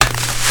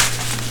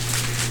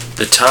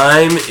The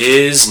time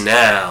is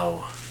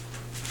now.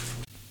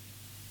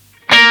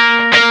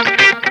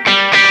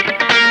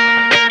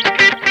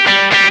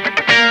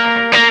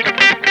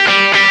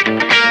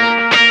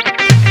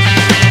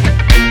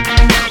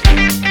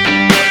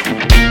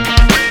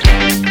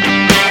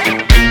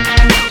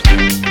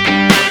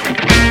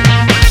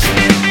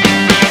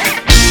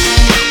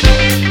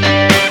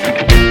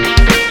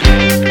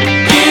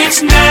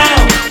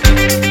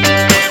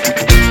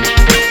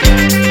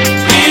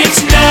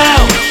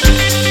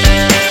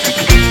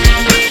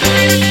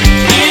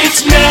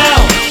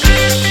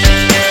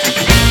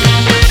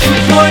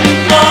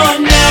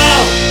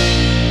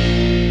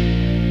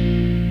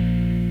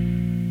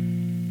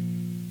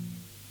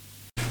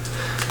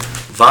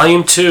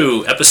 Volume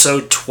 2,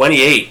 Episode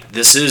 28.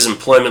 This is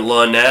Employment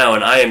Law Now,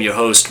 and I am your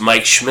host,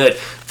 Mike Schmidt.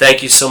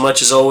 Thank you so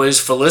much, as always,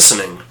 for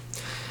listening.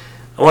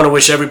 I want to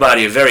wish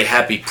everybody a very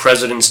happy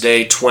President's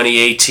Day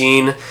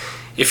 2018.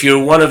 If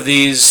you're one of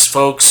these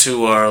folks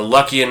who are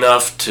lucky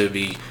enough to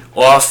be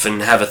off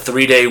and have a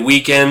 3-day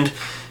weekend,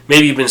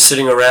 maybe you've been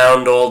sitting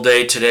around all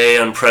day today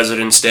on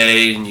President's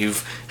Day and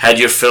you've had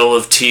your fill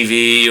of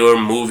TV or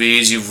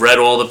movies, you've read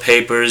all the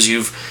papers,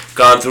 you've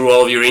gone through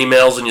all of your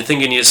emails, and you're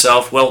thinking to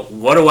yourself, well,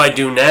 what do I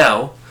do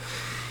now?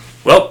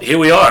 Well, here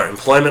we are,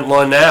 Employment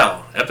Law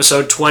Now,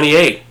 Episode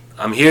 28.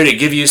 I'm here to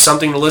give you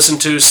something to listen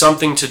to,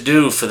 something to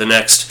do for the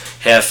next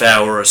half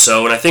hour or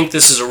so, and I think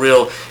this is a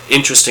real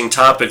interesting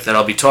topic that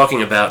I'll be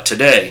talking about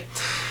today.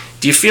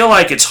 Do you feel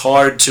like it's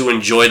hard to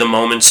enjoy the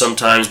moment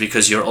sometimes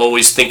because you're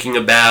always thinking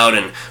about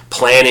and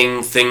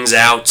planning things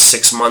out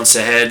 6 months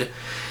ahead?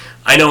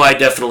 I know I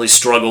definitely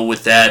struggle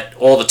with that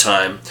all the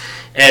time.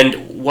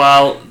 And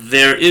while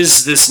there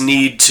is this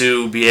need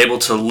to be able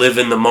to live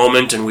in the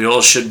moment, and we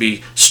all should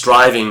be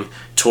striving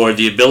toward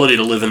the ability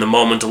to live in the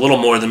moment a little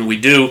more than we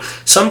do,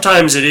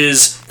 sometimes it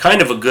is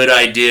kind of a good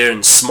idea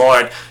and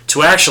smart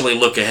to actually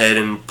look ahead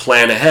and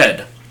plan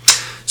ahead.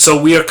 So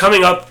we are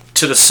coming up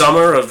to the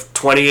summer of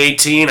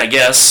 2018, I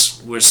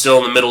guess. We're still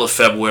in the middle of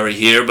February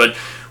here, but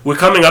we're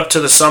coming up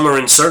to the summer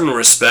in certain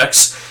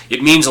respects.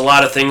 It means a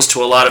lot of things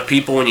to a lot of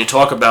people when you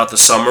talk about the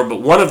summer,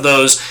 but one of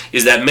those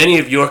is that many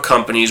of your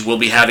companies will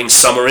be having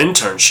summer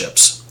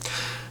internships.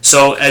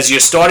 So as you're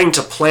starting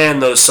to plan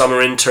those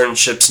summer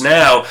internships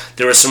now,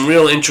 there are some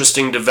real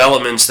interesting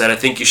developments that I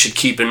think you should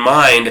keep in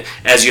mind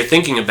as you're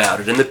thinking about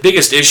it. And the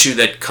biggest issue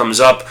that comes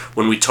up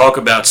when we talk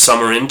about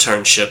summer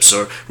internships,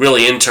 or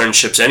really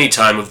internships any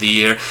time of the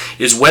year,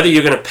 is whether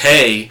you're going to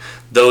pay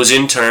those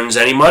interns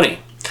any money.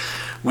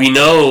 We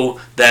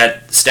know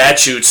that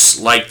statutes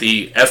like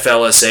the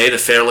FLSA, the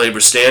Fair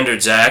Labor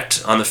Standards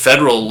Act, on the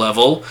federal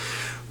level,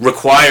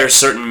 require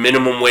certain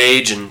minimum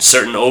wage and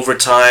certain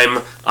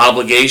overtime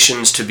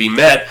obligations to be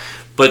met,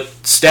 but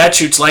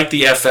statutes like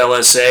the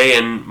FLSA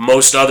and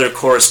most other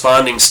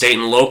corresponding state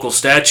and local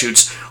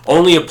statutes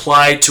only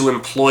apply to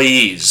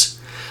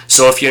employees.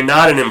 So if you're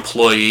not an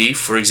employee,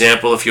 for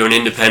example, if you're an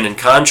independent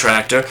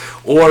contractor,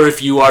 or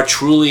if you are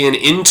truly an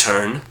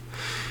intern,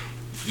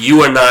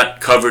 you are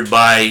not covered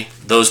by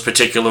those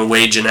particular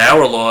wage and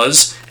hour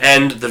laws,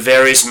 and the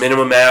various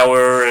minimum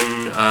hour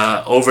and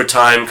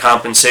overtime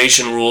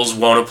compensation rules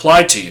won't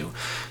apply to you.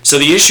 So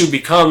the issue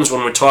becomes,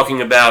 when we're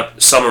talking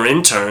about summer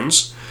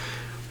interns,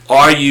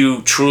 are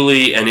you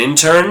truly an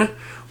intern,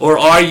 or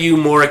are you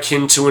more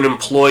akin to an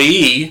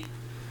employee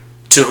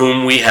to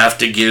whom we have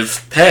to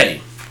give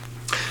pay?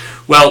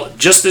 Well,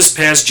 just this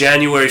past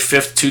January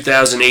 5th,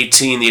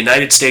 2018, the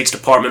United States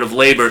Department of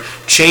Labor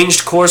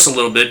changed course a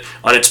little bit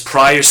on its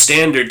prior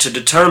standard to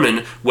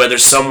determine whether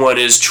someone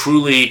is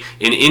truly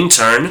an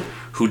intern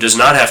who does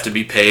not have to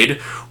be paid,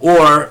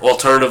 or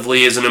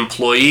alternatively is an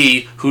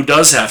employee who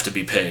does have to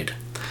be paid.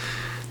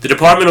 The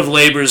Department of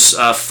Labor's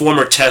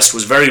former test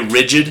was very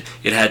rigid.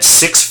 It had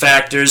 6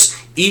 factors,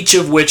 each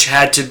of which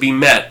had to be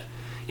met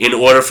in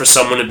order for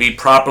someone to be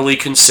properly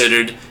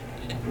considered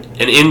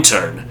an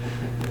intern.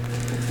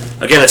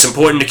 Again, it's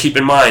important to keep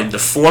in mind, the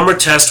former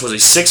test was a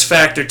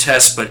 6-factor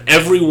test, but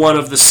every one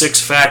of the 6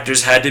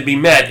 factors had to be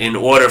met in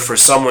order for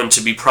someone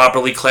to be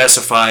properly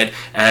classified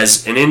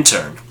as an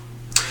intern.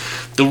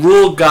 The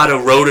rule got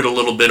eroded a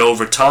little bit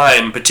over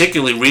time,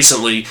 particularly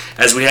recently,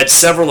 as we had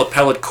several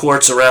appellate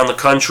courts around the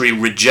country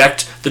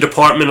reject the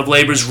Department of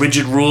Labor's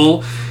rigid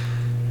rule.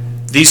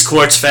 These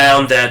courts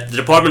found that the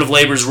Department of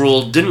Labor's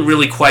rule didn't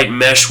really quite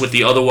mesh with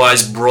the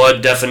otherwise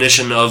broad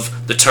definition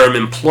of the term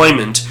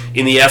employment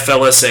in the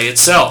FLSA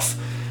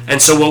itself. And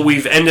so what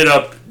we've ended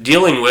up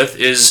dealing with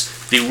is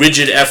the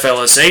rigid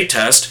FLSA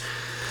test,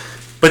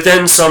 but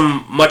then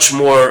some much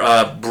more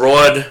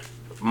broad,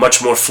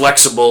 much more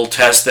flexible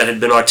tests that had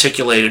been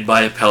articulated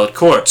by appellate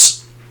courts.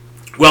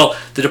 Well,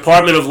 the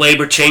Department of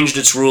Labor changed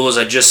its rule, as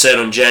I just said,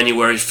 on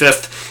January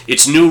 5th.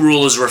 Its new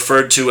rule is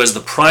referred to as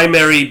the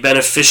primary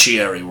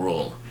beneficiary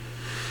rule.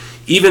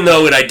 Even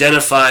though it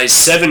identifies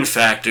 7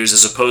 factors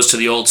as opposed to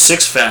the old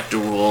 6-factor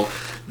rule,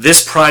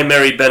 this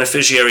primary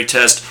beneficiary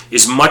test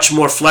is much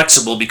more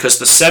flexible because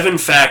the 7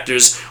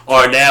 factors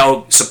are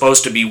now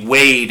supposed to be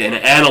weighed and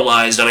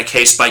analyzed on a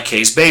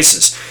case-by-case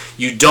basis.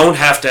 You don't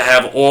have to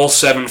have all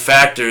 7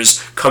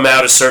 factors come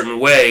out a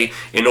certain way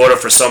in order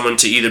for someone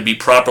to either be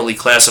properly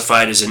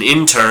classified as an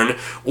intern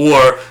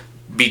or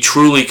be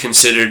truly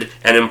considered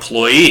an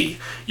employee.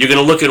 You're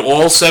going to look at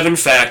all 7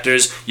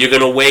 factors, you're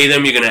going to weigh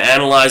them, you're going to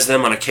analyze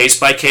them on a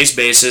case-by-case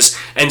basis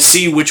and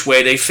see which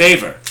way they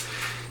favor.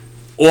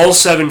 All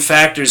 7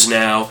 factors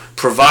now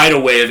provide a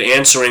way of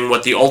answering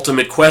what the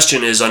ultimate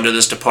question is under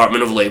this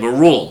Department of Labor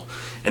rule.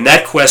 And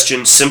that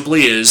question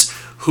simply is,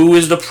 who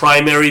is the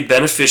primary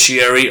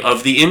beneficiary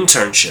of the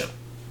internship?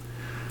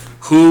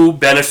 Who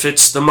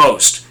benefits the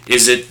most?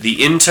 Is it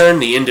the intern,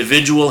 the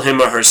individual,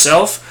 him or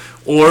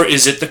herself, or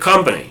is it the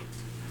company?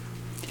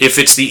 If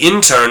it's the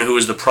intern who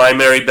is the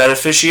primary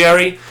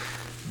beneficiary,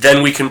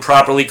 then we can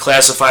properly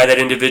classify that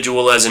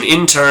individual as an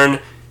intern,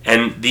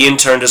 and the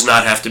intern does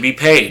not have to be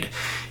paid.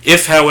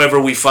 If, however,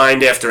 we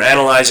find after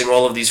analyzing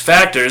all of these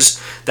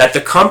factors that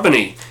the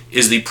company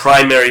is the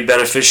primary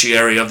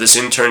beneficiary of this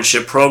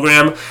internship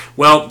program,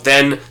 well,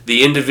 then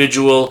the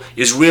individual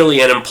is really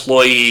an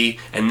employee,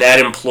 and that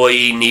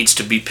employee needs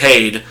to be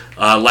paid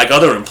like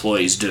other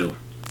employees do.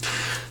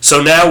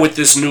 So now with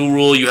this new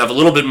rule, you have a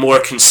little bit more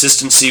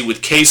consistency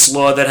with case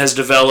law that has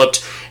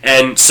developed,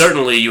 and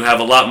certainly you have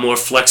a lot more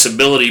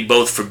flexibility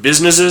both for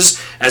businesses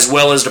as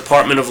well as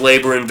Department of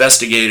Labor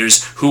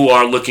investigators who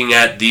are looking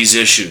at these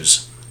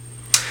issues.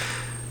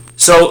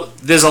 So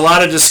there's a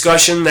lot of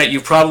discussion that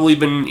you've probably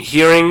been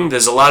hearing.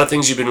 There's a lot of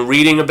things you've been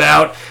reading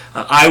about.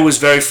 I was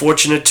very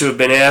fortunate to have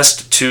been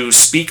asked to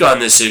speak on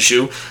this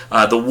issue.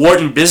 The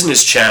Wharton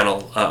Business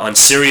Channel on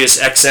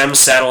Sirius XM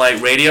satellite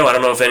radio. I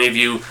don't know if any of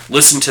you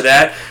listened to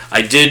that.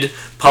 I did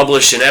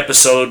publish an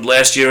episode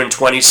last year in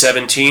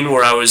 2017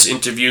 where I was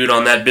interviewed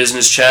on that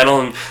business channel,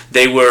 and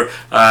they were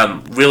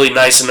really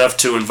nice enough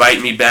to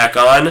invite me back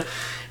on.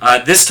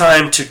 This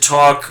time to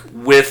talk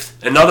with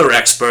another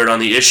expert on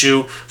the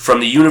issue from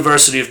the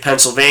University of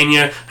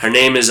Pennsylvania. Her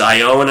name is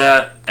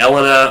Elena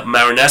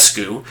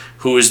Marinescu,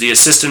 who is the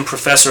Assistant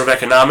Professor of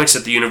Economics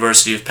at the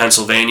University of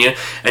Pennsylvania,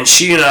 and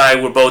she and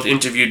I were both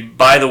interviewed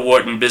by the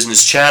Wharton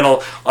Business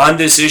Channel on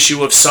this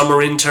issue of summer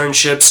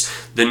internships,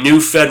 the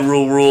new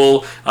federal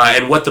rule,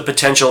 and what the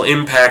potential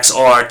impacts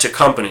are to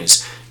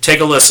companies. Take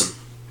a listen.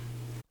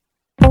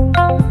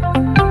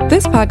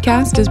 This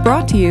podcast is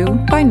brought to you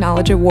by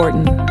Knowledge at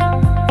Wharton.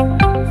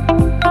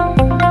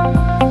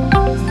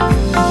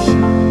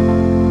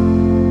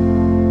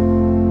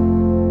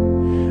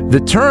 The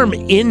term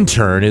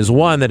intern is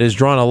one that has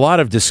drawn a lot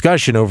of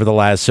discussion over the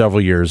last several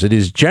years. It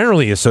is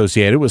generally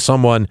associated with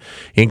someone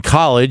in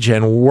college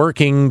and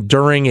working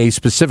during a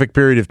specific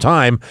period of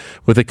time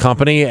with a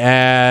company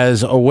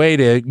as a way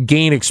to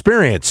gain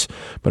experience.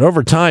 But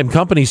over time,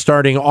 companies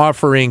starting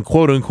offering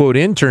quote-unquote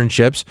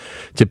internships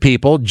to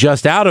people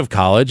just out of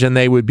college, and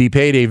they would be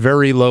paid a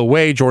very low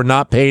wage or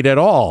not paid at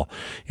all.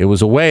 It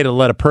was a way to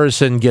let a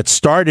person get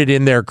started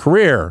in their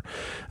career.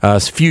 A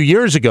few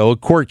years ago, a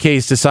court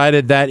case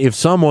decided that if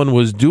someone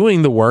was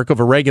doing the work of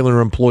a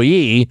regular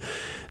employee,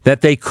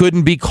 that they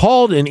couldn't be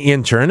called an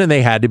intern and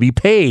they had to be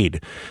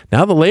paid.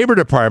 Now the Labor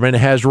Department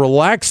has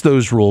relaxed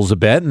those rules a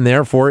bit and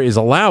therefore is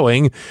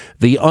allowing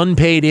the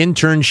unpaid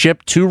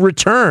internship to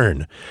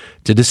return.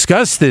 To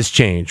discuss this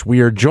change,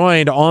 we are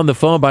joined on the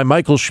phone by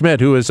Michael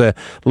Schmidt, who is a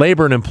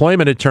labor and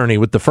employment attorney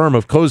with the firm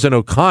of Cozen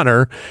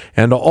O'Connor,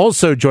 and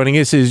also joining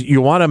us is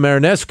Ioana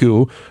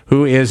Marinescu,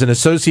 who is an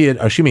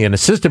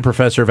assistant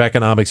professor of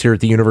economics here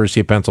at the University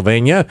of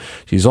Pennsylvania.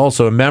 She's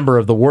also a member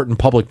of the Wharton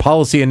Public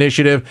Policy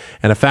Initiative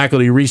and a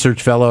faculty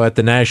research fellow at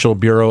the National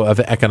Bureau of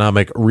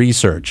Economic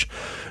Research.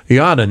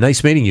 Ioana,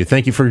 nice meeting you.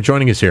 Thank you for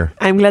joining us here.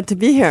 I'm glad to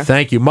be here.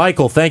 Thank you.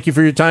 Michael, thank you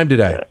for your time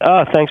today.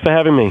 Thanks for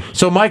having me.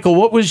 So, Michael,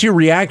 what was your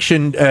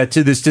reaction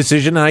to this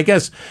decision? And I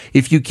guess,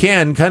 if you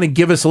can, kind of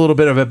give us a little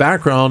bit of a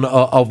background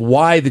of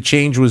why the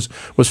change was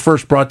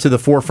first brought to the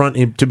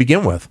forefront to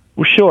begin with.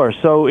 Well, sure.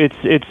 So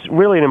it's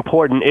really an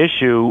important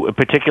issue,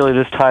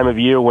 particularly this time of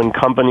year when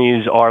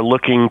companies are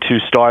looking to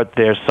start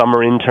their summer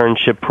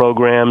internship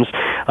programs.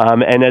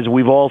 And as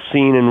we've all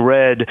seen and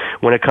read,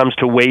 when it comes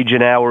to wage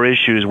and hour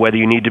issues, whether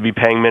you need to be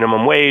paying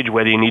minimum wage,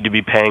 whether you need to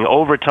be paying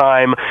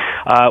overtime,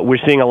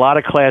 we're seeing a lot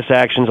of class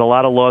actions, a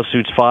lot of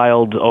lawsuits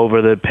filed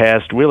over the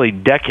past, really,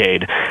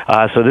 decade.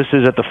 So this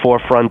is at the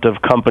forefront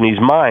of companies'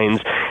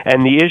 minds.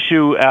 And the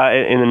issue,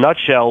 in a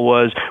nutshell,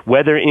 was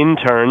whether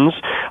interns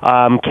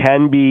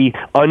can be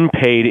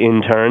unpaid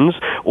interns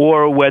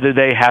or whether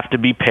they have to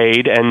be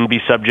paid and be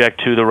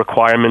subject to the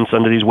requirements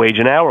under these wage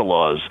and hour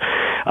laws.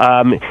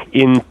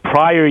 In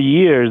prior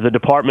years, the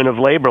Department of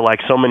Labor, like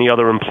so many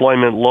other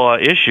employment law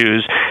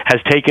issues,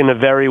 has taken a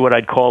very, what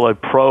I'd call a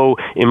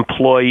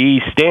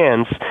pro-employee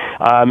stance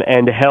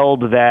and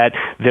held that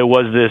there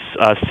was this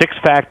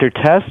six-factor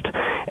test,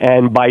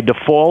 and by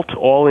default,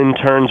 all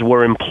interns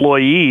were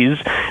employees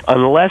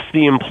unless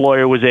the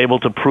employer was able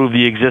to prove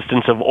the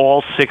existence of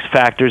all 6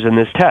 factors in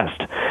this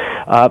test.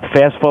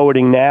 Fast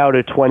forwarding now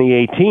to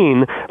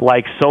 2018,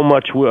 like so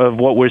much of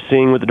what we're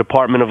seeing with the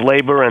Department of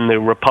Labor and the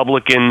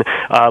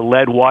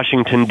Republican-led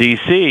Washington,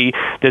 D.C.,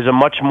 there's a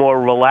much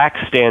more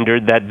relaxed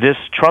standard that this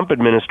Trump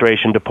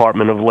administration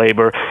Department of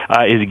Labor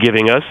is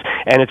giving us,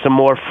 and it's a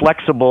more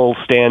flexible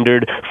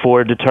standard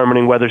for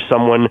determining whether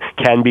someone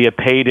can be a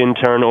paid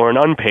intern or an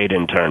unpaid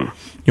intern.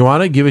 You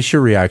want to give us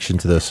your reaction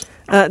to this?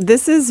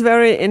 This is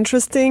very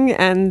interesting,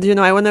 and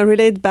I want to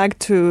relate back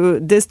to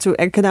this to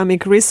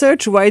economic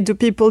research. Why do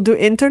people do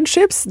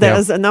internships?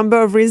 There's a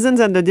number of reasons,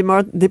 and the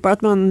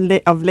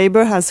Department of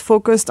Labor has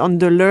focused on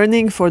the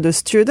learning for the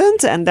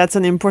student, and that's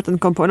an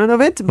important component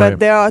of it. But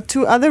there are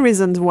two other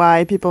reasons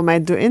why people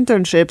might do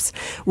internships.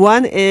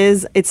 One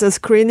is it's a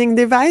screening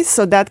device,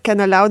 so that can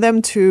allow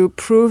them to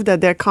prove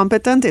that they're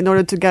competent in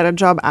order to get a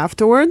job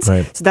afterwards.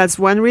 So that's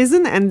one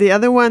reason, and the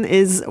other one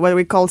is what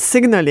we call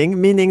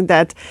signaling, meaning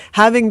that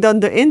having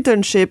done the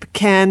internship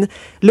can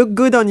look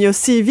good on your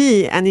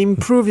CV and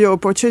improve your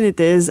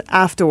opportunities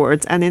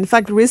afterwards. And in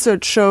fact,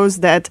 research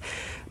shows that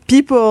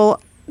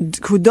people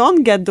who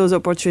don't get those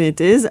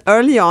opportunities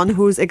early on,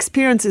 whose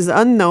experience is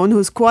unknown,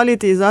 whose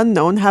quality is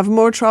unknown, have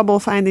more trouble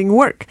finding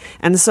work.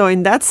 And so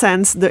in that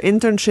sense, the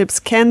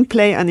internships can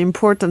play an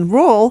important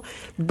role,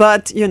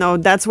 but,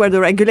 that's where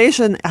the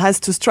regulation has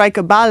to strike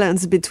a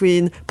balance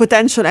between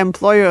potential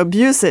employer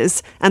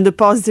abuses and the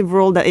positive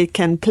role that it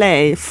can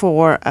play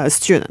for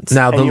students.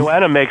 Now, and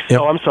Joanna makes,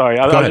 I'm sorry,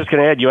 I was just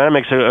going to add, Joanna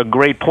makes a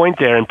great point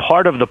there, and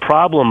part of the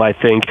problem, I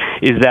think,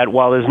 is that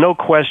while there's no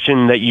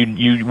question that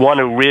you want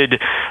to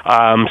rid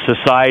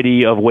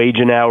society of wage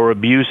and hour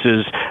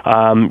abuses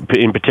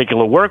in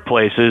particular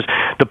workplaces,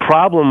 the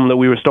problem that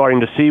we were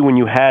starting to see when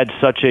you had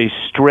such a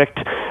strict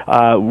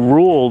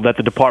rule that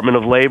the Department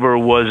of Labor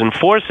was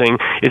enforcing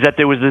is that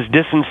there was this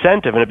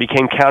disincentive, and it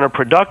became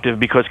counterproductive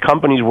because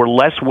companies were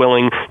less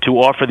willing to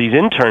offer these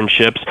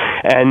internships,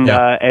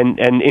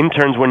 and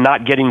interns were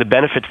not getting the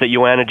benefits that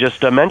Joanna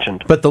just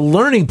mentioned. But the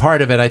learning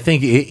part of it, I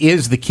think,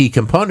 is the key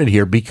component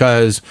here,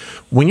 because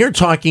when you're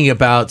talking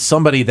about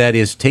somebody that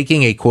is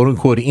taking a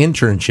quote-unquote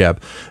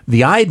internship,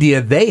 the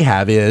idea they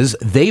have is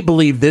they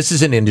believe this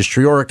is an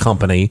industry or a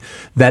company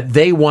that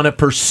they want to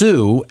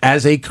pursue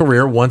as a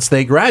career once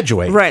they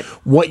graduate. Right.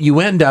 What you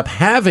end up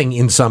having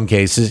in some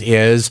cases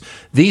is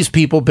these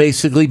people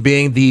basically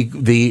being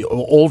the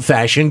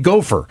old-fashioned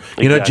gopher,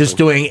 just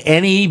doing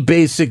any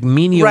basic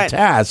menial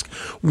task,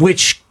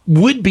 which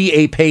would be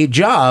a paid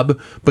job,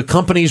 but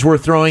companies were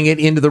throwing it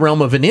into the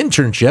realm of an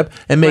internship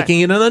and making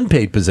it an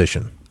unpaid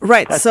position.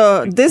 Right. That's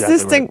so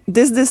exactly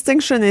this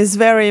distinction is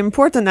very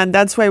important, and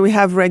that's why we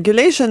have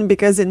regulation,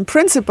 because in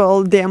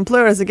principle, the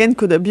employers, again,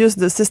 could abuse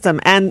the system.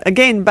 And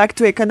again, back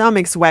to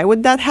economics, why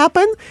would that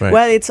happen? Right.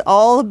 Well, it's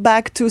all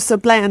back to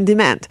supply and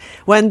demand.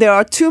 When there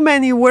are too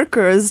many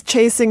workers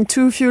chasing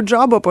too few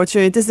job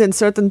opportunities in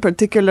certain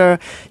particular,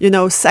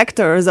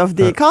 sectors of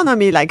the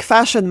economy, like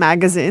fashion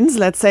magazines,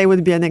 let's say,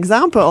 would be an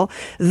example,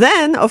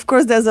 then, of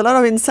course, there's a lot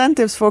of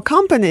incentives for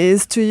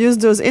companies to use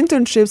those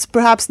internships,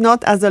 perhaps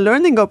not as a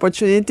learning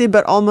opportunity,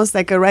 but almost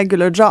like a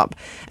regular job.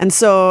 And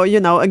so,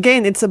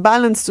 again, it's a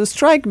balance to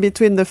strike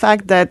between the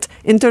fact that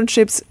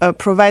internships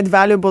provide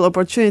valuable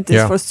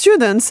opportunities for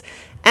students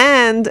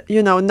and,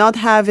 not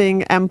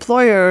having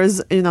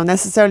employers,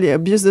 necessarily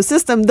abuse the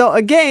system. Though,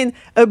 again,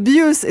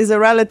 abuse is a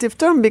relative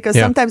term because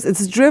sometimes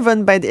it's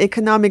driven by the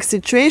economic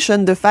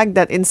situation, the fact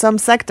that in some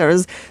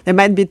sectors there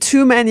might be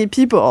too many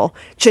people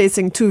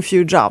chasing too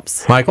few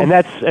jobs. Michael?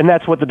 And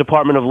that's what the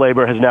Department of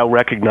Labor has now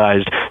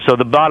recognized. So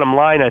the bottom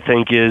line, I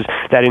think, is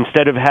that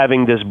instead of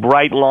having this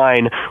bright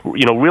line,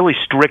 really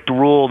strict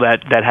rule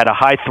that had a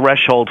high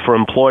threshold for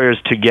employers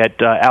to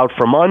get out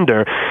from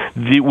under,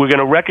 we're going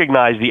to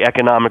recognize the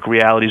economic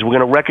reality. We're going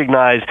to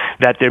recognize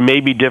that there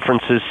may be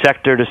differences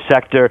sector to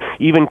sector,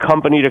 even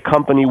company to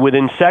company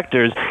within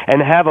sectors,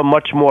 and have a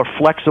much more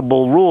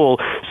flexible rule.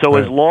 So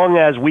as long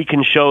as we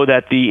can show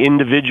that the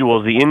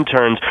individuals, the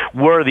interns,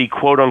 were the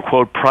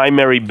quote-unquote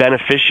primary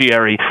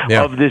beneficiary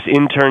of this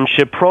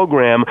internship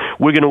program,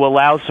 we're going to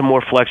allow some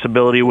more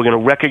flexibility. We're going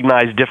to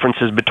recognize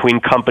differences between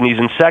companies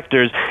and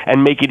sectors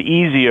and make it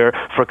easier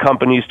for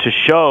companies to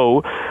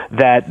show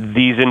that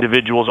these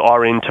individuals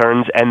are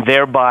interns, and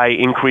thereby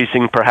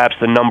increasing perhaps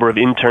the number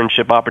of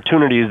internship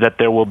opportunities that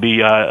there will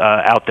be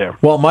out there.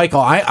 Well,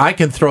 Michael, I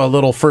can throw a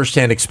little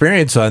firsthand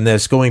experience on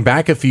this. Going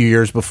back a few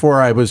years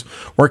before I was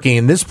working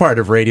in this part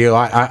of radio,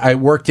 I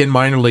worked in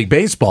minor league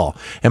baseball.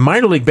 And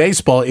minor league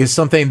baseball is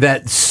something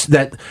that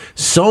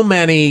so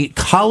many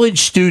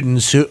college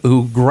students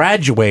who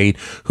graduate,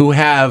 who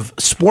have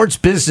sports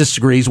business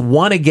degrees,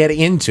 want to get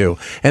into.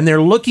 And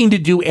they're looking to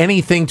do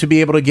anything to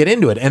be able to get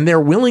into it. And they're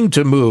willing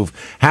to move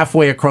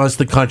halfway across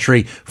the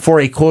country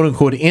for a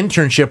quote-unquote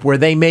internship where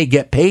they may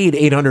get paid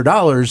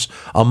 $800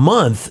 a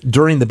month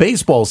during the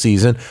baseball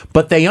season,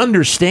 but they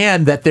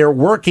understand that they're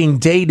working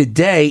day to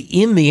day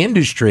in the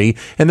industry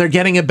and they're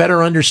getting a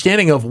better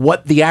understanding of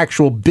what the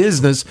actual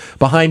business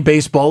behind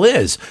baseball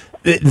is.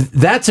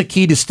 That's a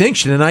key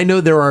distinction. And I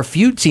know there are a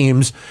few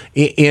teams,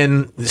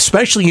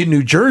 especially in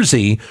New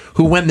Jersey,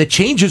 who, when the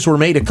changes were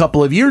made a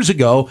couple of years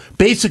ago,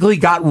 basically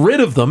got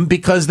rid of them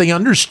because they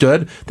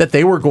understood that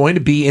they were going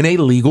to be in a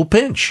legal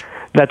pinch.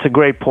 That's a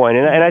great point.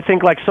 And I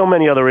think like so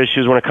many other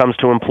issues when it comes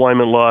to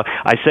employment law,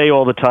 I say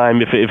all the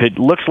time, if it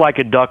looks like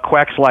a duck,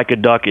 quacks like a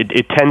duck,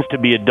 it tends to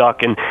be a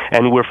duck. And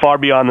we're far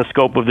beyond the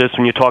scope of this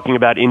when you're talking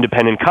about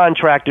independent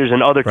contractors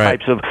and other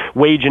types of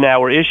wage and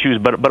hour issues.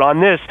 But on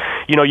this,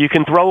 you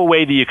can throw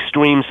away the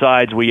extreme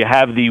sides where you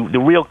have the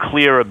real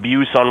clear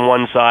abuse on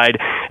one side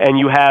and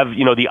you have,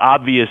 the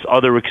obvious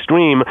other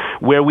extreme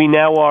where we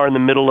now are in the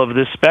middle of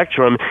this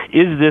spectrum.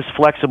 Is this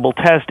flexible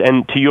test?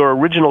 And to your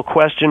original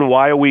question,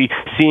 why are we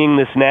seeing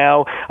this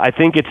now? I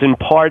think it's in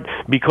part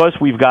because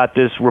we've got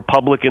this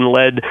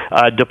Republican-led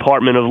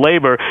Department of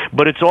Labor,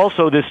 but it's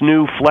also this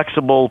new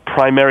flexible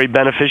primary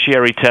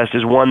beneficiary test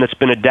is one that's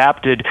been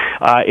adapted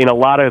in a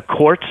lot of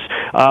courts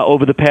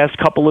over the past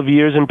couple of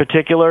years in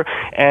particular.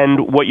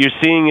 And what you're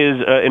seeing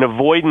is an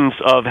avoidance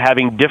of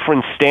having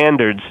different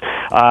standards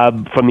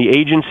from the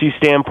agency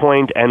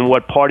standpoint and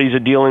what parties are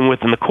dealing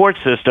with in the court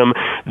system.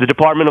 The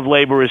Department of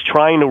Labor is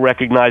trying to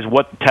recognize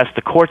what test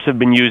the courts have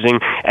been using,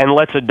 and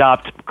let's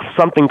adopt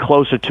something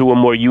closer to a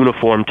more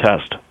uniform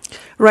test.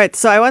 Right.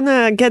 So I want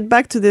to get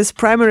back to this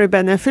primary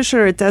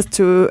beneficiary test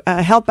to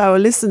help our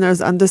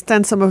listeners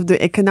understand some of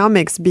the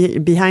economics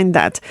behind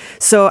that.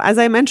 So as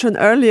I mentioned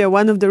earlier,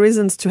 one of the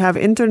reasons to have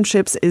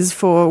internships is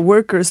for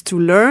workers to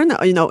learn,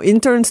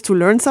 interns to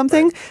learn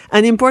something.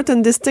 An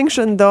important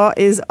distinction, though,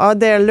 is are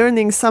they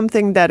learning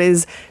something that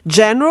is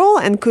general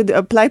and could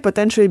apply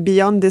potentially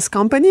beyond this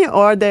company,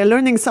 or are they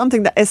learning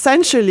something that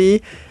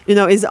essentially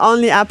is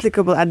only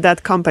applicable at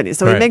that company.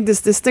 So we make this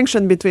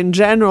distinction between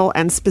general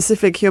and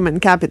specific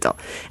human capital.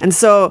 And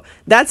so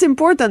that's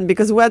important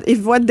because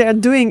if what they're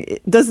doing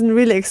doesn't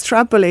really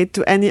extrapolate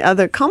to any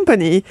other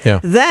company,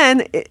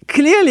 then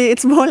clearly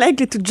it's more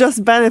likely to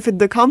just benefit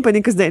the company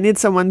because they need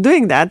someone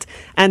doing that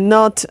and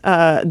not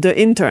the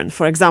intern,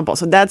 for example.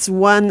 So that's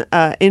one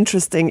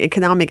interesting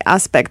economic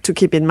aspect to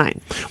keep in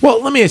mind.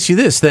 Well, let me ask you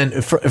this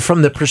then,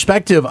 from the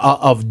perspective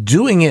of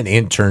doing an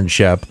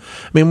internship.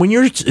 I mean, when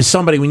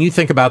you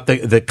think about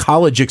the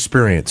college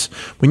experience,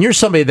 when you're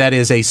somebody that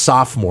is a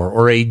sophomore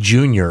or a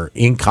junior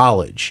in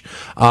college,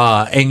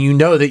 and you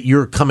know that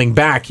you're coming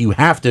back, you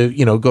have to,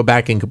 go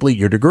back and complete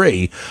your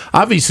degree.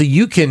 Obviously,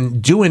 you can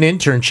do an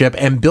internship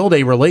and build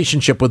a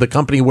relationship with a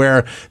company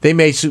where they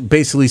may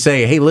basically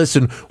say, hey,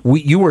 listen,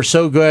 you were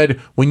so good.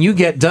 When you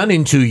get done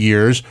in 2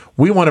 years,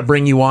 we want to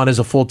bring you on as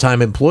a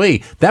full-time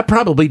employee. That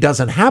probably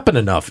doesn't happen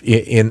enough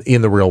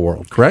in the real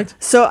world, correct?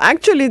 So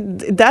actually,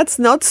 that's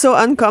not so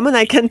uncommon.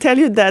 I can tell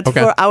you that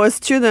for our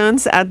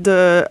students at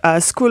the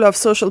School of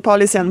Social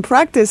Policy and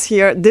Practice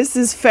here, this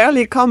is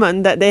fairly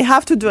common that they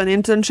have to do an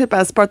internship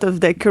as part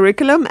of their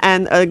curriculum,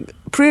 and a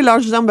pretty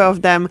large number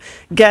of them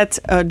get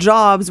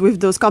jobs with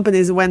those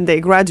companies when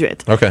they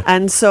graduate.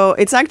 And so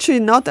it's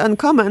actually not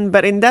uncommon,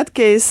 but in that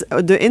case,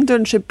 the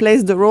internship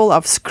plays the role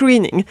of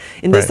screening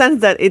in the sense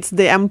that it's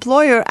the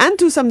employer and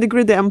to some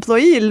degree the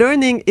employee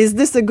learning, is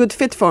this a good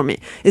fit for me?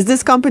 Is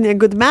this company a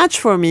good match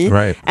for me?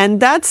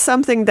 And that's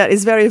something that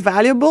is very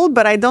valuable,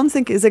 but I don't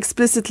think is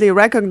explicitly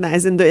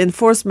recognized in the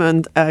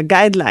enforcement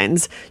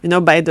guidelines,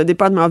 by the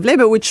Department of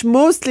Labor, which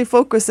mostly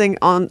focuses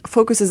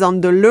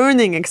on the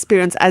learning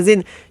experience, as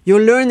in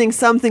you're learning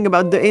something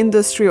about the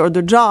industry or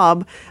the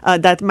job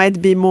that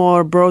might be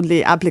more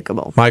broadly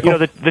applicable. Michael?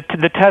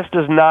 The test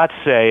does not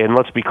say, and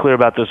let's be clear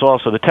about this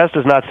also, the test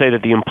does not say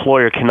that the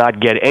employer cannot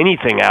get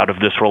anything out of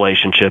this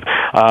relationship.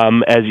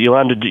 As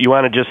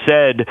Joanna just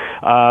said,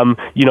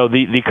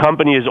 the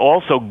company is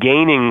also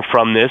gaining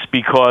from this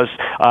because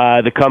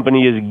the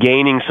company is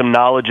gaining some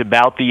knowledge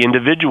about the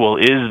individual.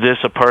 Is this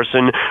a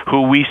person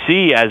who we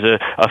see as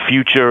a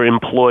future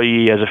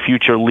employee, as a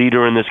future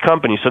leader in this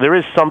company? So there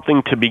is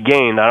something to be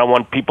gained. I don't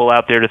want people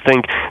out there to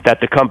think that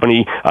the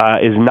company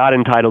is not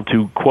entitled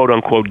to,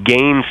 quote-unquote,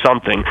 gain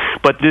something.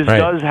 But this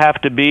does have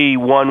to be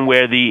one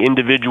where the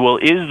individual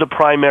is the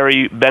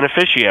primary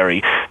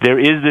beneficiary. There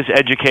is this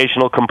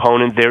educational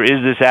component. There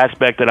is this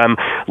aspect that I'm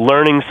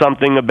learning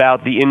something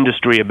about the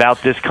industry,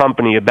 about this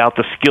company, about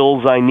the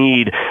skills I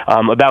need,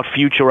 about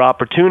future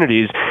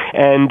opportunities.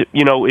 And,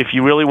 if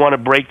you really want to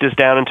break this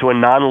down into a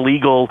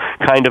non-legal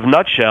kind of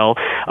nutshell,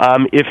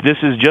 if this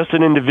is just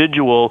an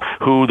individual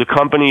who the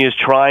company is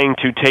trying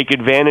to take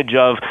advantage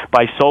of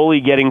by solely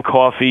getting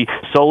coffee,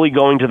 solely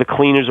going to the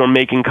cleaners or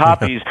making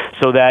copies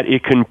so that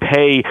it can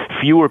pay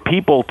fewer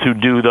people to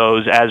do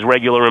those as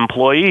regular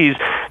employees,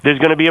 there's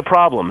going to be a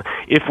problem.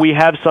 If we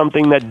have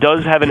something that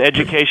does have an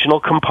educational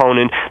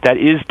component that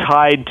is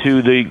tied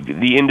to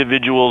the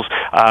individual's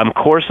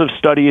course of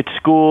study at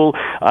school,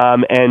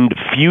 and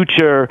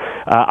future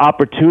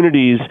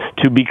opportunities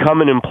to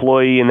become an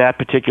employee in that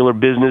particular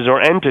business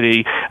or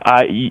entity,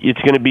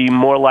 it's going to be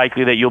more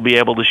likely that you'll be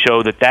able to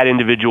show that that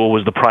individual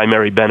was the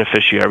primary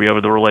beneficiary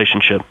of the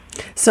relationship.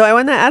 So I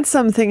want to add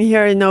something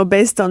here,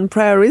 based on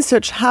prior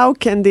research, how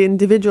can the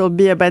individual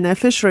be a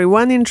beneficiary?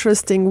 One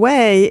interesting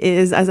way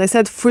is, as I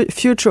said,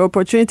 future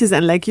opportunities,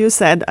 and like you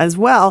said as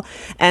well,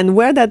 and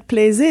where that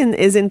plays in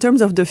is in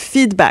terms of the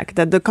feedback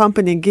that the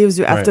company gives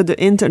you after the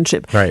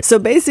internship. Right. So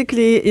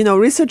basically,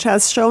 research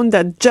has shown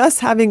that just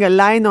having a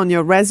line on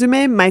your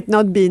resume might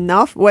not be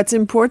enough. What's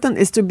important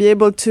is to be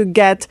able to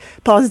get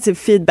positive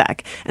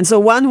feedback. And so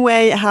one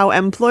way how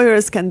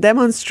employers can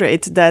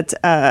demonstrate that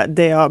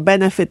they are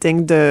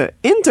benefiting the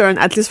intern,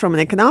 at least from an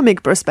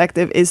economic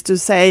perspective, is to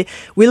say,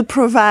 we'll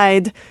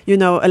provide,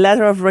 a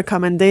letter of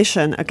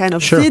recommendation, a kind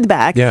of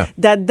feedback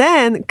that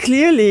then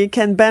clearly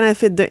can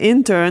benefit the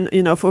intern,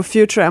 for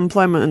future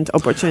employment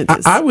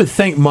opportunities. I would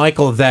think,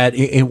 Michael, that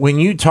when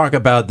you talk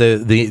about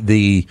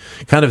the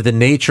kind of the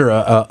nature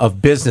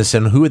of business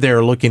and who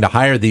they're looking to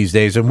hire these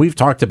days, and we've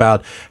talked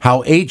about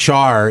how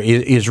HR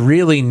is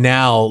really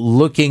now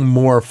looking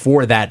more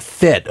for that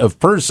fit of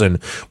person.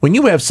 When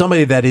you have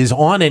somebody that is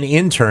on an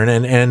intern,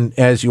 and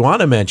as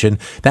Ioana mentioned,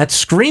 that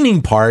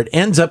screening part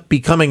ends up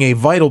becoming a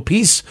vital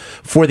piece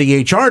for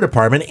the HR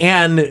department,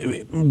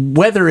 and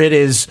whether it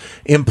is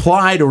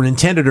implied or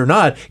intended or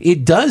not,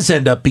 it does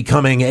end up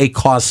becoming a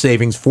cost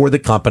savings for the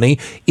company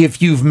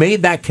if you've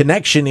made that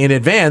connection in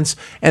advance,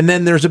 and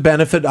then there's a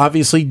benefit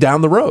obviously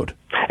down the road.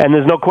 And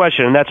there's no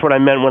question, and that's what I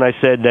meant when I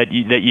said that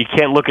you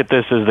can't look at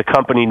this as the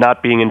company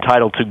not being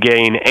entitled to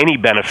gain any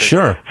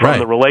benefit from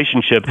the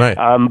relationship. Right.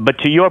 But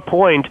to your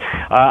point,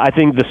 I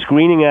think the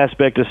screening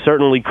aspect is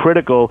certainly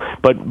critical,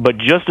 but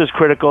just as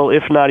critical,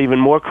 if not even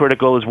more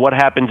critical, is what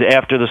happens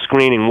after the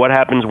screening. What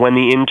happens when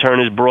the intern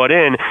is brought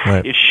in?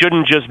 Right. It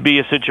shouldn't just be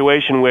a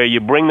situation where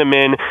you bring them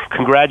in,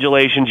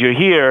 congratulations, you're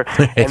here,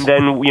 and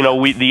then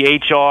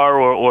the HR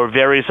or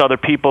various other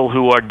people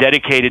who are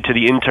dedicated to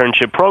the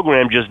internship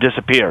program just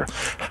disappear.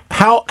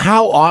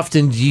 How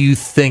often do you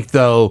think,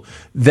 though,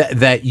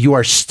 that you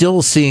are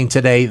still seeing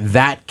today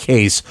that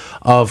case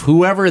of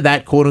whoever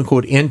that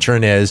quote-unquote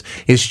intern is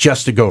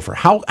just a gopher?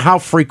 How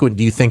frequent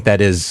do you think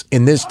that is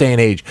in this day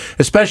and age,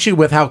 especially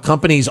with how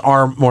companies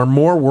are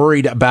more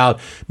worried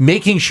about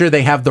making sure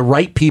they have the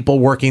right people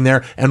working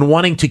there and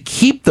wanting to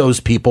keep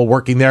those people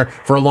working there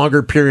for a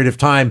longer period of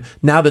time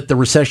now that the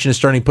recession is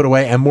starting to put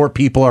away and more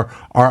people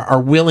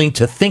are willing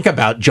to think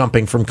about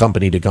jumping from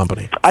company to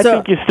company? I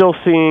think you're still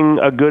seeing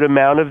a good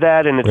amount of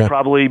that, and it's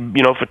probably,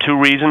 for two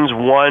reasons.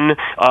 One,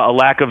 a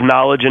lack of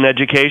knowledge and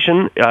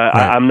education.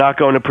 I'm not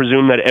going to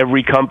presume that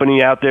every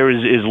company out there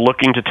is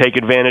looking to take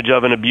advantage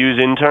of and abuse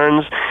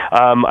interns.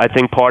 I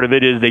think part of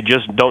it is they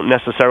just don't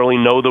necessarily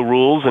know the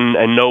rules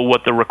and know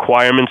what the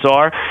requirements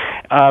are.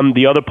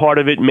 The other part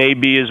of it may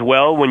be as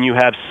well when you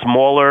have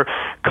smaller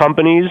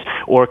companies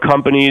or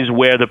companies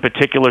where the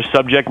particular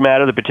subject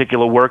matter, the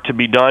particular work to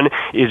be done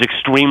is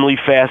extremely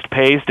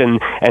fast-paced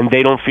and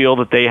they don't feel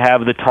that they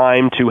have the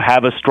time to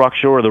have a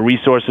structure or the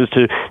resources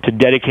to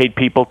dedicate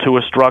people to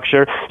a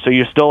structure. So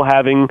you're still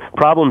having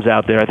problems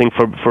out there, I think,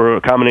 for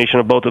a combination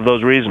of both of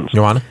those reasons.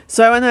 Ioana?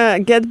 So I want to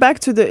get back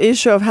to the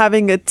issue of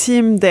having a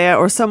team there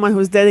or someone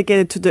who's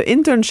dedicated to the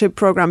internship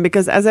program,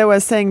 because as I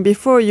was saying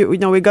before,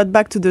 we got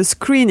back to the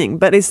screening,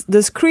 but it's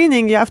the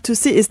screening you have to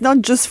see is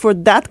not just for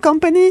that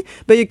company,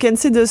 but you can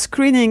see the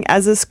screening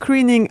as a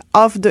screening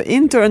of the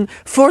intern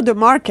for the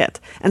market.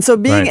 And so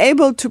being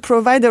able to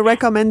provide a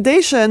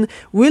recommendation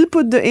will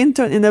put the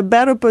intern in a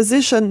better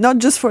position, not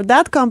just for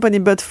that company,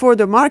 but for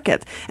the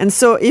market. And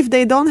so if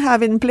they don't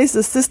have in place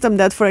a system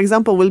that, for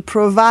example, will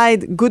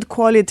provide good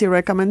quality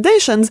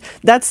recommendations,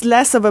 that's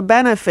less of a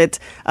benefit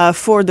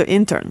for the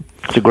intern.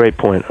 It's a great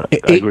point. I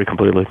agree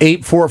completely.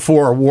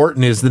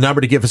 844-WHARTON is the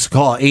number to give us a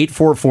call.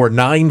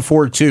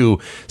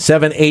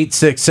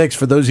 844-942-7866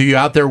 for those of you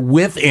out there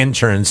with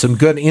interns. Some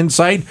good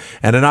insight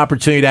and an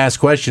opportunity to ask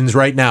questions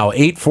right now.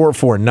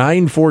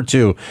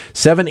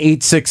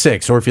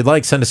 844-942-7866. Or if you'd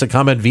like, send us a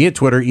comment via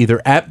Twitter,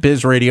 either at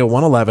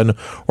BizRadio111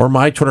 or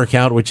my Twitter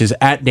account, which is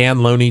at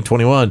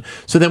DanLoney21.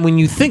 So then when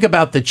you think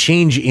about the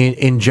change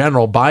in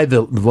general by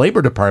the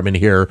Labor Department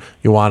here,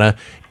 Ioana,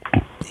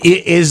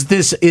 is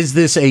this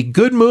a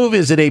good move?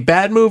 Is it a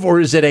bad move? Or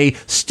is it a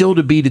still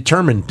to be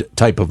determined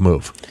type of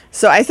move?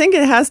 So I think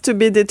it has to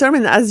be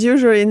determined. As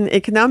usual in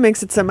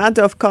economics, it's a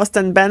matter of cost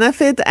and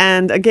benefit.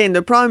 And again,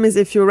 the problem is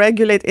if you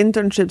regulate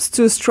internships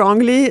too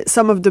strongly,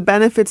 some of the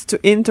benefits to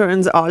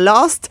interns are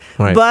lost.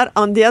 Right. But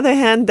on the other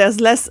hand,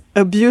 there's less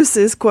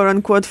abuses, quote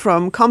unquote,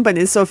 from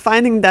companies. So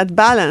finding that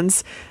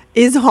balance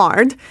is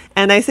hard,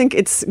 and I think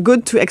it's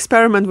good to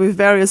experiment with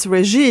various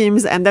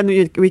regimes, and then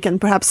we can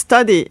perhaps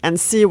study and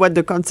see what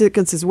the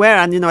consequences were.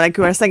 And like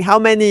we were saying, how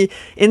many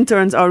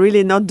interns are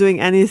really not doing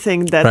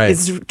anything that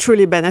is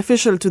truly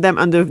beneficial to them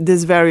under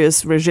these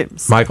various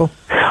regimes. Michael?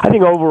 I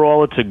think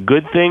overall it's a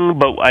good thing,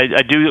 but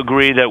I do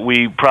agree that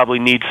we probably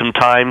need some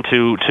time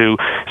to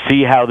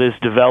see how this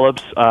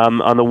develops.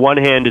 On the one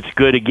hand, it's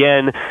good,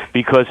 again,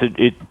 because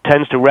it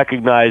tends to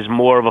recognize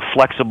more of a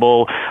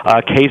flexible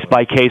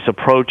case-by-case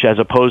approach as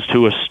opposed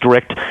to a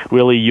strict,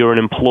 really, you're an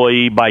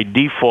employee by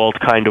default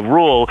kind of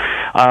rule.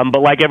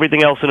 But like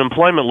everything else in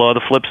employment law,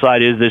 the flip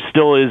side is there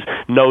still is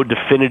no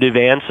definitive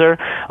answer.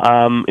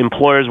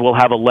 Employers will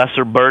have a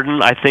lesser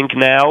burden, I think,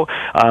 now,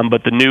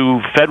 but the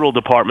new Federal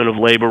Department of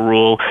Labor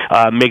rule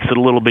makes it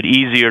a little bit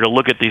easier to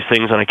look at these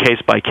things on a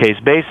case-by-case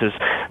basis.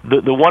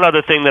 The one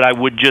other thing that I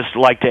would just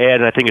like to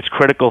add, and I think it's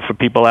critical for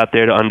people out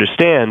there to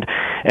understand,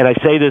 and I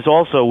say this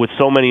also with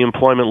so many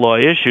employment law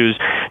issues,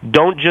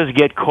 don't just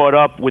get caught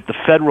up with the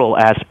federal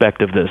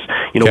aspect of this.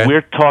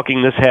 We're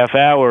talking this half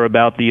hour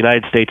about the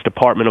United States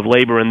Department of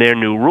Labor and their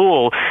new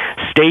rule.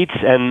 States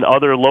and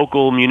other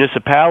local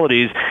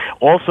municipalities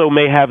also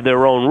may have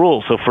their own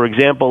rules. So, for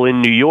example,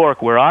 in New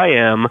York, where I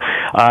am,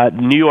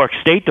 New York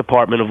State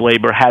Department of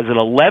Labor has an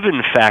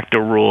 11-factor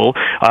rule,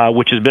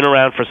 which has been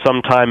around for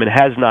some time and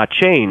has not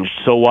changed.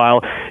 So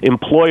while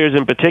employers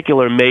in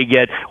particular may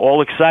get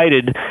all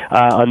excited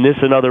on this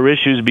and other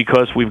issues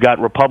because we've got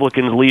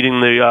Republicans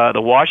leading the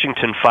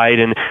Washington fight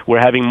and we're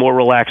having more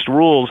relaxed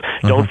rules,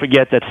 don't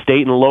forget that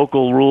state and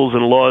local rules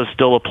and laws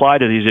still apply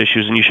to these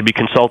issues, and you should be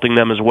consulting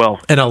them as well.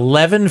 An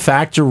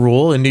 11-factor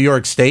rule in New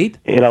York State?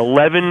 An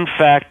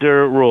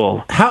 11-factor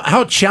rule.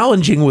 How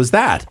challenging was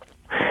that?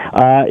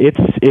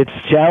 It's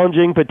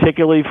challenging,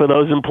 particularly for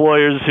those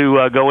employers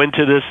who go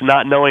into this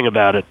not knowing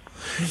about it.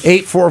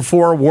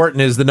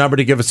 844-WHARTON is the number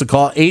to give us a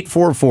call.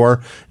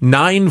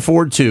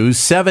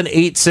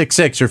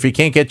 844-942-7866. Or if you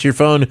can't get to your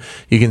phone,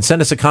 you can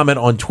send us a comment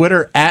on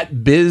Twitter at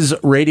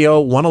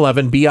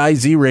BizRadio111,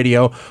 B-I-Z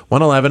Radio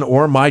 111,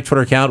 or my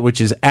Twitter account,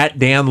 which is at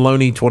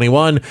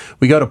DanLoney21.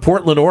 We go to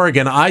Portland,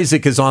 Oregon.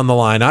 Isaac is on the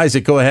line.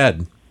 Isaac, go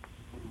ahead.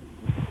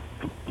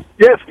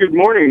 Yes, good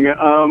morning.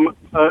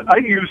 I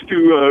used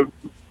to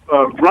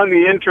run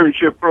the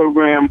internship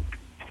program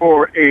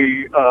for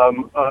a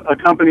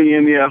company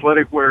in the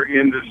athletic wear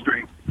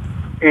industry.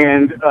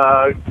 And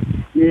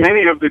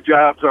many of the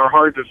jobs are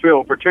hard to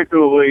fill,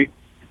 particularly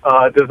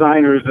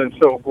designers and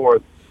so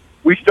forth.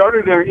 We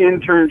started our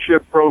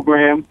internship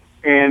program,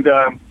 and,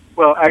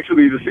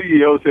 actually the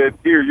CEO said,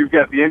 here, you've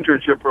got the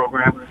internship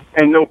program,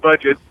 and no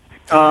budget.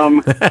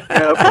 But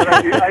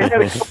I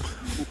had a couple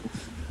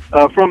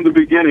from the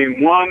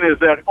beginning. One is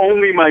that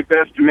only my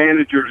best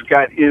managers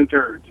got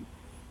interns.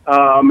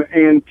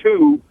 And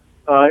two,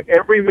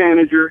 every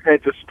manager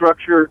had to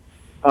structure,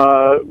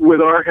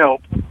 with our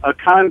help, a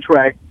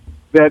contract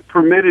that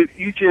permitted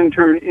each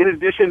intern, in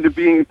addition to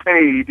being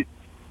paid,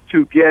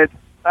 to get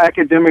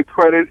academic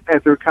credit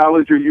at their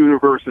college or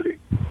university.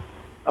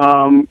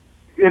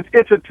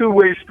 It's a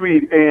two-way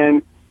street,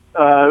 and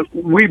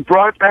we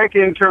brought back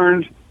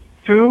interns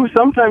 2,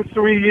 sometimes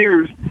 3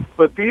 years,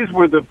 but these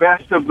were the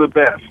best of the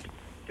best,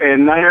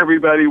 and not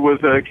everybody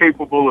was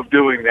capable of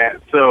doing that.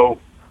 So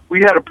we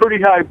had a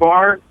pretty high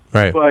bar,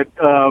 right. But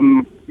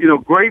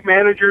great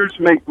managers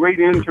make great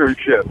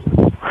internships.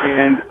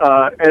 And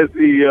as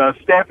the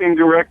staffing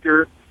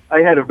director, I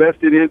had a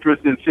vested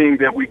interest in seeing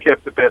that we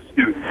kept the best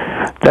students.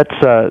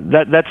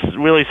 That's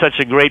really such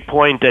a great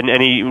point,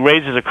 and he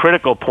raises a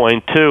critical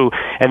point too,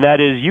 and that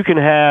is you can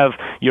have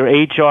your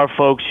HR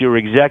folks, your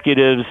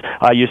executives,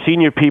 your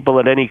senior people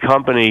at any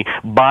company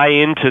buy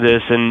into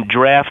this and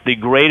draft the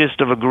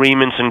greatest of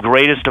agreements and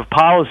greatest of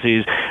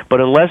policies,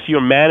 but unless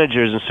your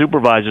managers and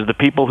supervisors, the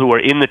people who are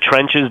in the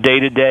trenches day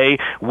to day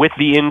with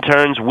the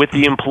interns, with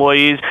the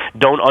employees,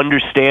 don't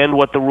understand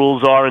what the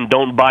rules are and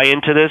don't buy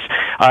into this,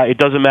 it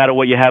doesn't matter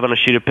what you have on a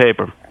sheet of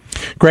paper.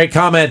 Great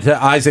comment,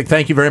 Isaac.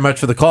 Thank you very much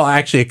for the call.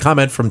 Actually, a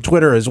comment from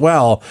Twitter as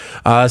well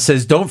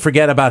says, don't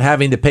forget about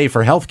having to pay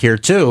for health care,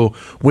 too,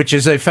 which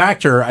is a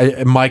factor,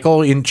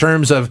 Michael, in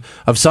terms of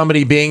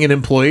somebody being an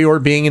employee or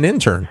being an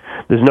intern.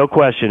 There's no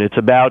question. It's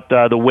about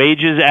the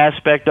wages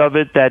aspect of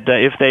it, that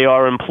if they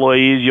are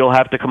employees, you'll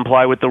have to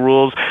comply with the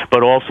rules,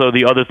 but also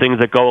the other things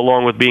that go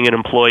along with being an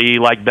employee,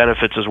 like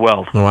benefits as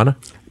well. Luana?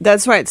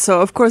 That's right.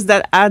 So, of course,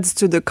 that adds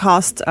to the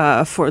cost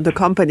for the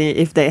company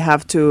if they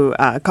have to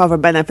cover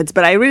benefits.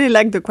 But I really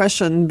like the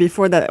question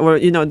before that, or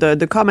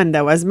the comment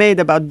that was made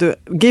about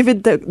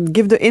give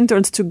the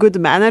interns to good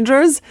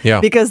managers,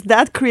 because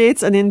that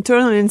creates an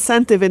internal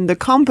incentive in the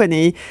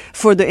company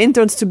for the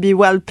interns to be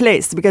well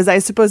placed. Because I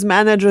suppose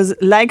managers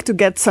like to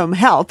get some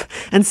help,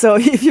 and so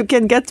if you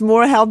can get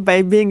more help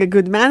by being a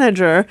good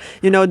manager,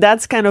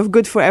 that's kind of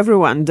good for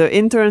everyone. The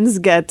interns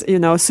get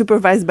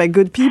supervised by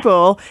good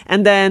people,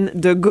 and then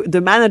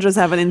the managers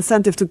have an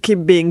incentive to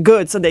keep being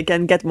good so they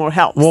can get more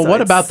help. Well,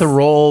 what about the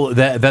role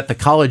that the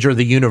college or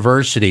the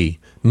university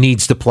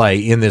needs to play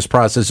in this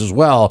process as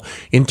well,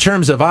 in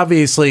terms of,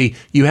 obviously,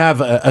 you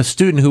have a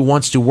student who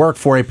wants to work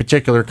for a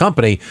particular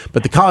company,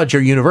 but the college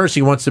or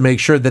university wants to make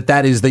sure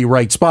that is the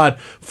right spot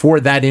for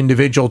that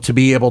individual to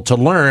be able to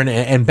learn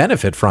and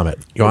benefit from it.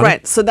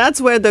 Right. So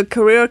that's where the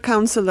career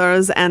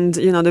counselors and,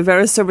 the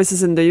various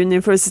services in the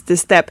university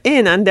step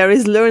in, and there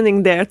is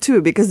learning there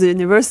too, because the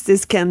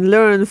universities can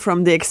learn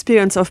from the the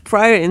experience of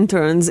prior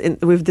interns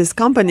with this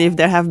company, if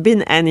there have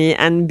been any,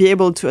 and be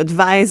able to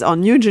advise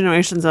on new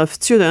generations of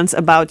students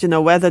about,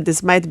 whether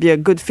this might be a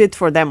good fit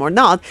for them or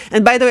not.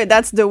 And by the way,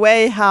 that's the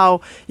way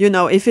how,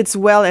 if it's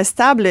well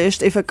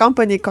established, if a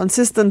company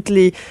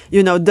consistently,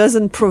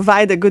 doesn't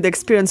provide a good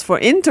experience for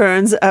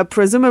interns,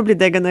 presumably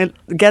they're going to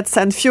get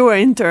sent fewer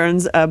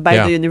interns by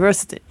the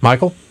university.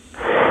 Michael?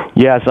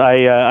 Yes,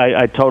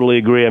 I totally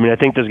agree. I mean, I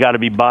think there's got to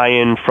be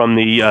buy-in from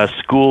the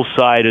school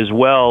side as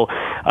well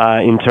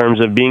in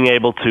terms of being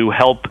able to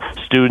help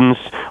students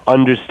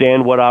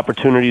understand what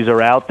opportunities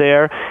are out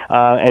there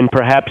and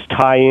perhaps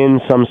tie in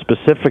some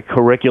specific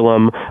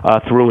curriculum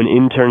through an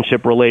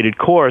internship-related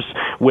course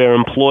where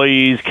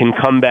employees can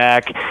come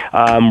back,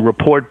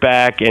 report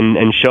back,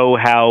 and show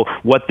how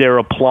what they're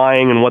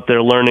applying and what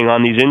they're learning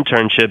on these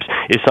internships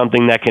is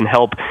something that can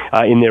help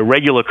in their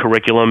regular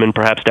curriculum and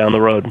perhaps down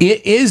the road.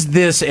 Is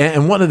this,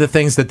 and one of the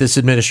things that this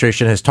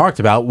administration has talked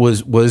about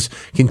was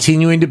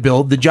continuing to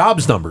build the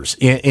jobs numbers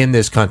in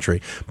this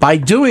country. By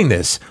doing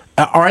this,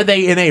 are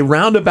they in a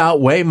roundabout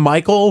way,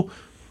 Michael,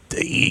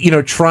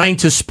 trying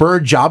to spur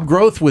job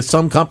growth with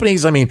some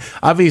companies? I mean,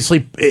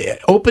 obviously,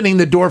 opening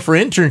the door for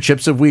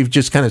internships, as we've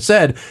just kind of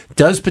said,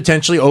 does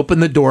potentially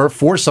open the door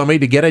for somebody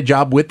to get a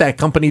job with that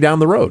company down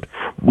the road.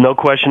 No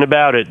question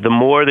about it. The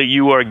more that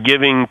you are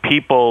giving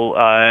people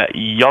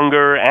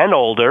younger and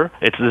older,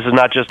 this is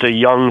not just a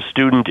young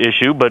student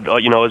issue, but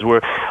as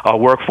our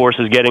workforce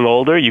is getting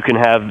older, you can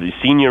have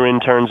senior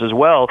interns as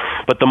well.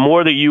 But the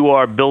more that you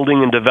are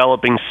building and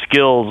developing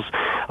skills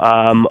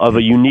of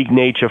a unique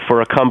nature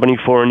for a company,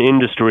 for an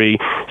industry,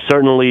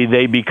 certainly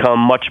they become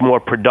much more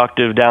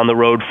productive down the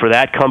road for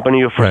that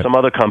company or for some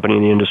other company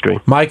in the industry.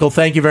 Michael,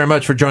 thank you very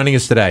much for joining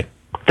us today.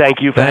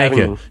 Thank you for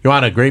having me.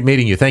 Ioana, great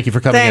meeting you. Thank you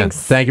for coming in.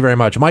 Thank you very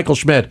much. Michael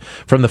Schmidt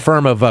from the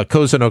firm of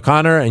Cozen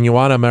O'Connor, and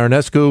Ioana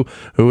Marinescu,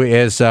 who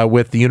is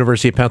with the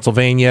University of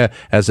Pennsylvania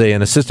as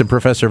an assistant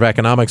professor of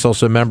economics,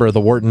 also a member of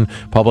the Wharton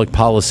Public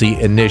Policy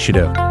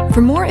Initiative.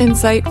 For more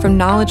insight from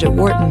Knowledge at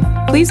Wharton,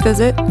 please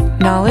visit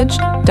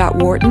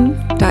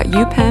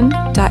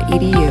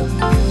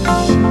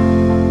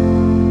knowledge.wharton.upenn.edu.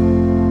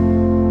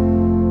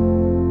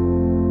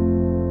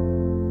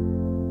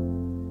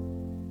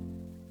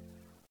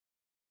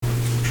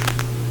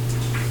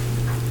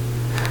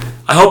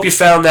 I hope you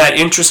found that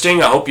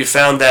interesting. I hope you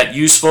found that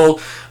useful.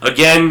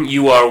 Again,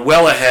 you are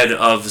well ahead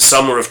of the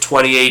summer of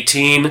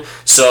 2018,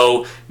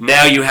 so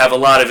now you have a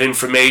lot of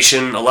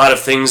information, a lot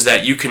of things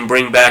that you can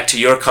bring back to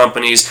your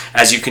companies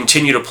as you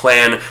continue to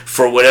plan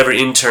for whatever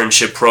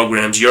internship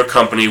programs your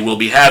company will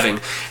be having.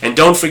 And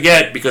don't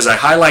forget, because I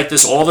highlight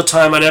this all the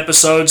time on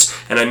episodes,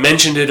 and I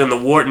mentioned it in the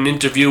Wharton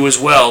interview as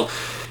well,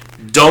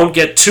 don't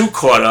get too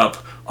caught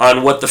up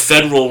on what the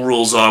federal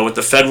rules are, what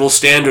the federal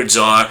standards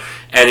are,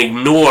 and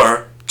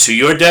ignore, to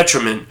your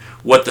detriment,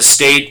 what the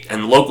state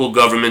and local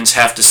governments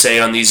have to say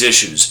on these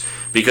issues.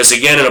 Because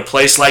again, in a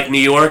place like New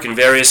York and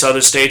various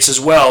other states as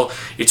well,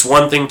 it's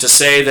one thing to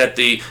say that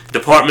the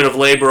Department of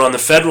Labor on the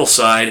federal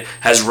side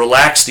has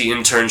relaxed the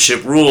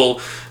internship rule,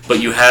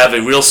 but you have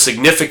a real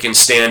significant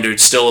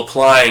standard still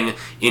applying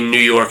in New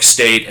York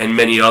State and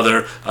many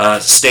other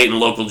state and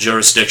local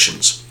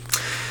jurisdictions.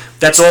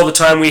 That's all the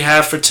time we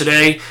have for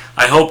today.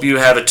 I hope you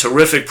have a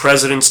terrific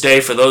President's Day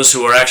for those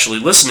who are actually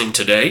listening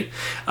today.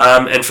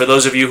 And for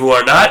those of you who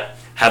are not,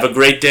 have a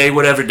great day,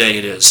 whatever day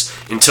it is.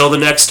 Until the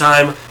next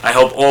time, I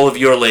hope all of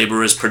your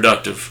labor is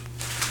productive.